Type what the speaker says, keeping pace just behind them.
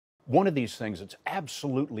One of these things that's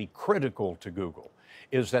absolutely critical to Google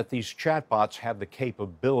is that these chatbots have the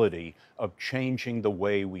capability of changing the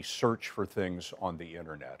way we search for things on the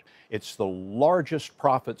internet. It's the largest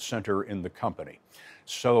profit center in the company.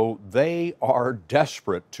 So they are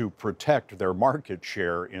desperate to protect their market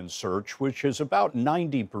share in search, which is about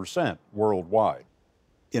 90% worldwide.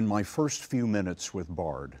 In my first few minutes with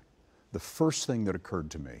Bard, the first thing that occurred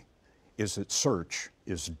to me is that search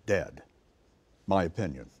is dead. My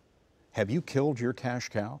opinion. Have you killed your cash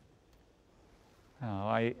cow?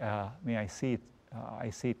 I see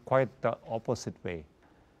it quite the opposite way.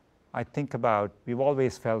 I think about, we've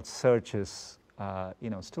always felt search is,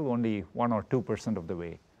 still only 1 or 2% of the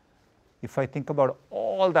way. If I think about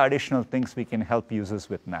all the additional things we can help users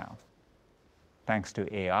with now, thanks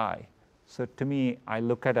to AI, so to me, I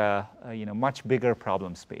look at a much bigger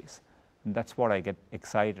problem space, and that's what I get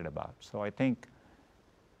excited about. So I think,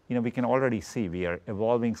 we can already see we are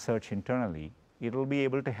evolving search internally. It'll be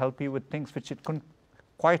able to help you with things which it couldn't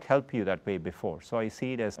quite help you that way before. So I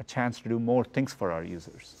see it as a chance to do more things for our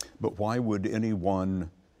users. But why would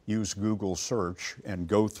anyone use Google search and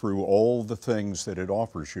go through all the things that it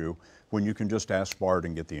offers you when you can just ask Bard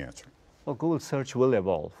and get the answer? Well, Google search will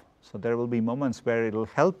evolve. So there will be moments where it'll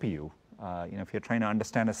help you. If you're trying to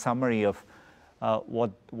understand a summary of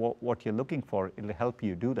what you're looking for, it'll help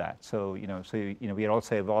you do that. So we are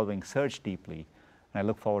also evolving search deeply, and I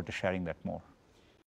look forward to sharing that more.